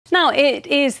Now, it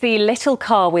is the little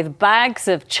car with bags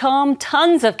of charm,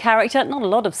 tons of character, not a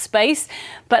lot of space,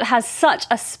 but has such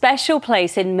a special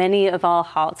place in many of our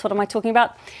hearts. What am I talking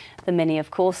about? The Mini, of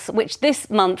course, which this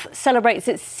month celebrates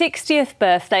its 60th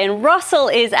birthday. And Russell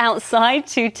is outside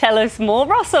to tell us more.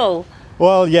 Russell.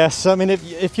 Well, yes. I mean,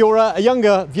 if you're a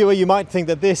younger viewer, you might think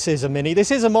that this is a Mini.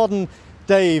 This is a modern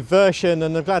day version,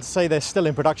 and I'm glad to say they're still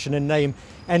in production in name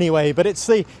anyway, but it's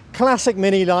the classic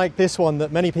Mini like this one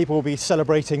that many people will be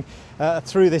celebrating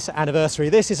through this anniversary.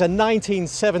 This is a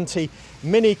 1970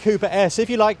 Mini Cooper S, if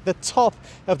you like, the top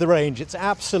of the range. It's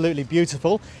absolutely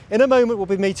beautiful. In a moment we'll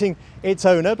be meeting its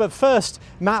owner, but first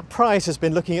Matt Price has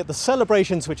been looking at the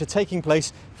celebrations which are taking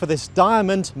place for this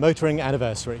diamond motoring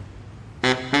anniversary.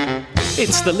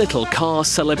 It's the little car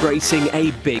celebrating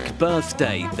a big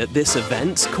birthday. At this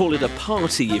event, call it a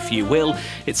party if you will,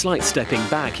 it's like stepping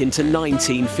back into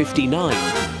 1959.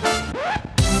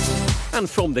 And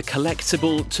from the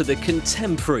collectible to the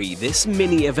contemporary, this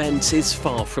mini event is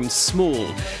far from small.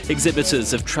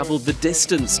 Exhibitors have travelled the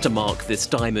distance to mark this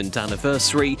diamond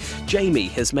anniversary. Jamie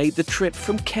has made the trip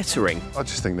from Kettering. I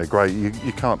just think they're great.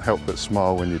 You can't help but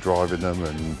smile when you're driving them,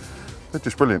 and they're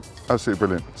just brilliant, absolutely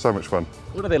brilliant, so much fun.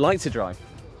 What do they like to drive?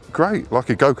 Great, like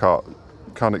a go-kart.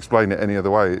 Can't explain it any other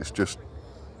way. It's just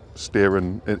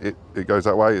steering, it goes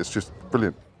that way, it's just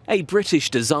brilliant. A British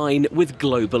design with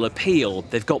global appeal.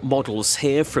 They've got models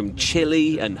here from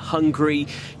Chile and Hungary.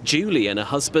 Julie and her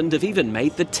husband have even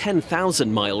made the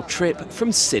 10,000-mile trip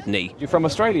from Sydney. You're from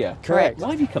Australia? Correct.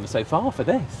 Why have you come so far for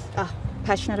this?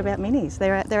 Passionate about minis.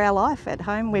 They're our life at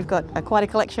home. We've got quite a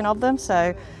collection of them,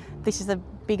 so this is a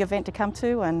big event to come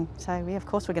to, and so yeah, of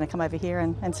course we're going to come over here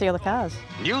and see all the cars.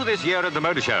 New this year at the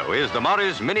Motor Show is the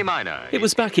Morris Mini Minor. It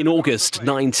was back in August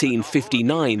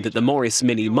 1959 that the Morris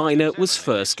Mini Minor was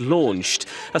first launched.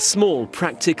 A small,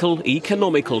 practical,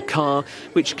 economical car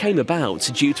which came about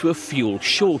due to a fuel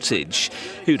shortage.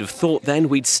 Who'd have thought then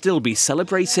we'd still be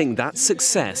celebrating that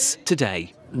success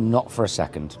today? Not for a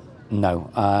second,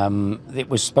 no. It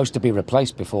was supposed to be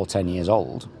replaced before 10 years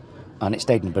old, and it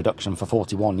stayed in production for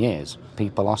 41 years.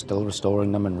 People are still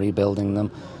restoring them and rebuilding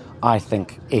them. I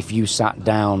think if you sat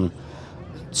down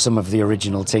some of the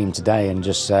original team today and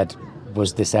just said,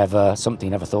 was this ever something you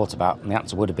never thought about? And the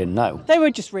answer would have been no. They were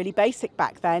just really basic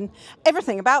back then.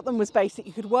 Everything about them was basic.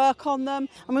 You could work on them.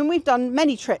 I mean, we've done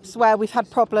many trips where we've had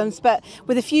problems, but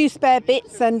with a few spare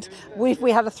bits, and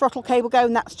we had a throttle cable go,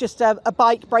 and that's just a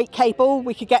bike brake cable.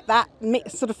 We could get that,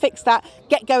 sort of fix that,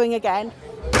 get going again.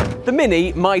 The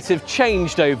Mini might have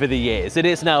changed over the years. It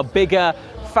is now bigger,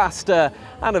 faster,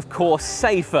 and of course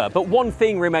safer. But one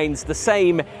thing remains the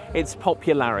same, its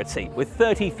popularity, with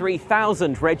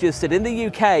 33,000 registered in the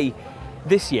UK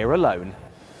this year alone.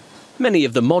 Many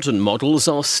of the modern models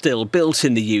are still built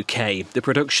in the UK. The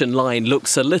production line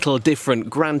looks a little different,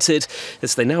 granted,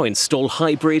 as they now install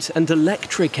hybrid and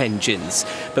electric engines.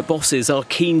 But bosses are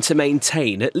keen to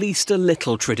maintain at least a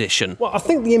little tradition. Well, I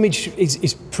think the image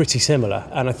is pretty similar,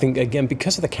 and I think, again,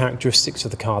 because of the characteristics of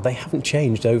the car, they haven't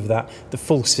changed over the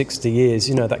full 60 years.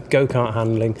 You know, that go-kart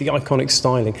handling, the iconic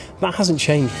styling, that hasn't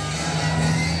changed.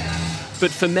 But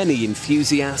for many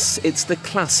enthusiasts, it's the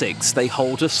classics they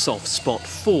hold a soft spot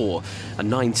for. A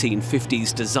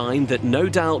 1950s design that no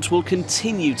doubt will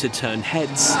continue to turn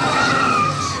heads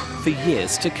for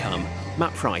years to come.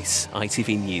 Matt Price,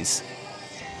 ITV News.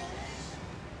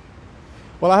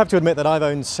 Well, I have to admit that I've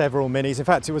owned several Minis. In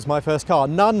fact, it was my first car.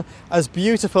 None as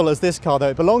beautiful as this car, though.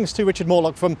 It belongs to Richard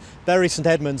Morlock from Bury St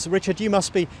Edmunds. Richard, you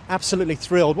must be absolutely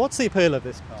thrilled. What's the appeal of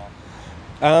this car?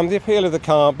 The appeal of the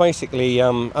car, basically,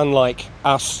 unlike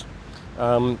us,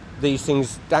 these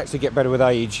things actually get better with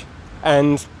age,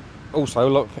 and also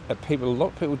a lot of people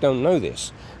don't know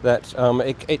this, that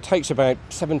it takes about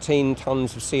 17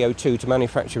 tonnes of CO2 to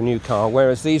manufacture a new car,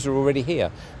 whereas these are already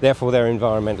here, therefore they're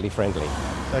environmentally friendly.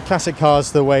 Classic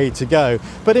cars the way to go,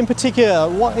 but in particular,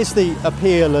 what is the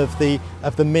appeal of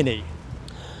the Mini?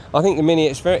 I think the Mini,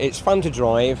 it's fun to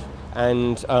drive.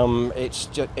 And it's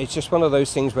just one of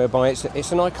those things whereby it's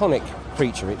an iconic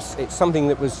creature. It's something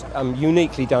that was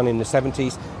uniquely done in the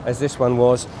 70s, as this one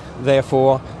was.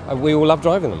 Therefore, we all love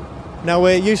driving them. Now,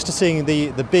 we're used to seeing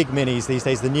the big Minis these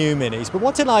days, the new Minis. But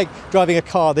what's it like driving a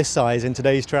car this size in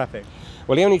today's traffic?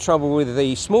 Well, the only trouble with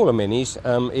the smaller Minis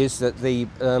is that the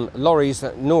lorries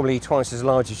are normally twice as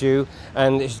large as you,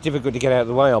 and it's difficult to get out of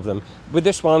the way of them. With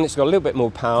this one, it's got a little bit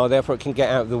more power, therefore it can get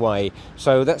out of the way.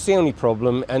 So that's the only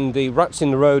problem, and the ruts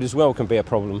in the road as well can be a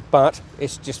problem. But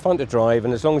it's just fun to drive,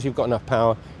 and as long as you've got enough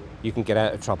power, you can get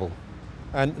out of trouble.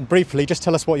 And briefly, just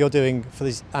tell us what you're doing for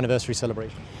this anniversary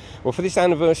celebration. Well, for this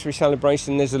anniversary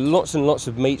celebration, there's lots and lots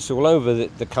of meets all over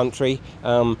the country.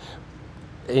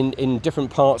 in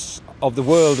different parts of the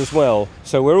world as well.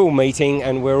 So we're all meeting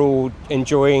and we're all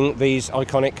enjoying these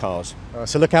iconic cars.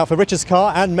 So look out for Richard's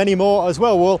car and many more as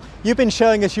well. Well, you've been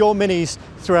showing us your Minis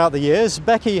throughout the years.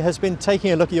 Becky has been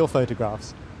taking a look at your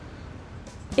photographs.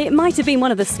 It might have been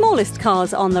one of the smallest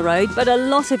cars on the road, but a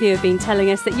lot of you have been telling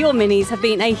us that your Minis have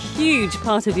been a huge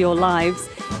part of your lives.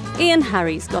 Ian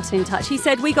Harries got in touch. He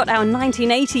said, "We got our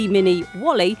 1980 Mini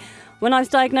Wally when I was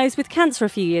diagnosed with cancer a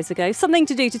few years ago, something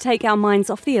to do to take our minds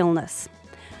off the illness."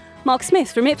 Mark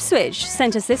Smith from Ipswich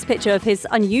sent us this picture of his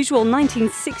unusual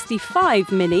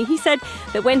 1965 Mini. He said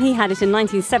that when he had it in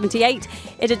 1978,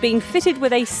 it had been fitted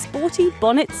with a sporty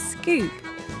bonnet scoop.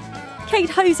 Kate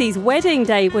Hosey's wedding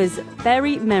day was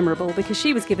very memorable because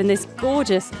she was given this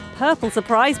gorgeous purple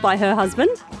surprise by her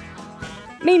husband.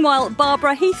 Meanwhile,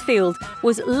 Barbara Heathfield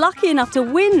was lucky enough to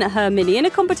win her Mini in a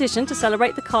competition to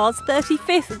celebrate the car's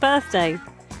 35th birthday.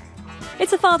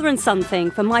 It's a father and son thing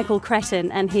for Michael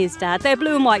Cretin and his dad. Their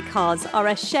blue and white cars are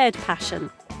a shared passion.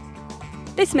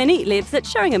 This Mini lives at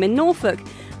Sheringham in Norfolk,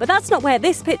 but that's not where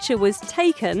this picture was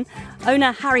taken.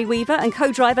 Owner Harry Weaver and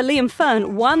co-driver Liam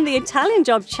Fern won the Italian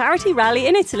Job charity rally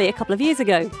in Italy a couple of years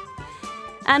ago.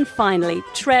 And finally,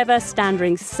 Trevor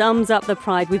Standring sums up the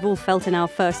pride we've all felt in our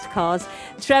first cars.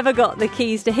 Trevor got the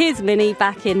keys to his Mini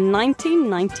back in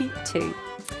 1992.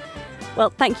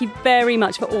 Well, thank you very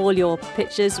much for all your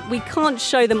pictures. We can't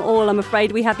show them all, I'm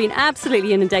afraid. We have been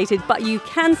absolutely inundated, but you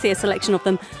can see a selection of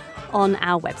them on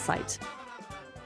our website.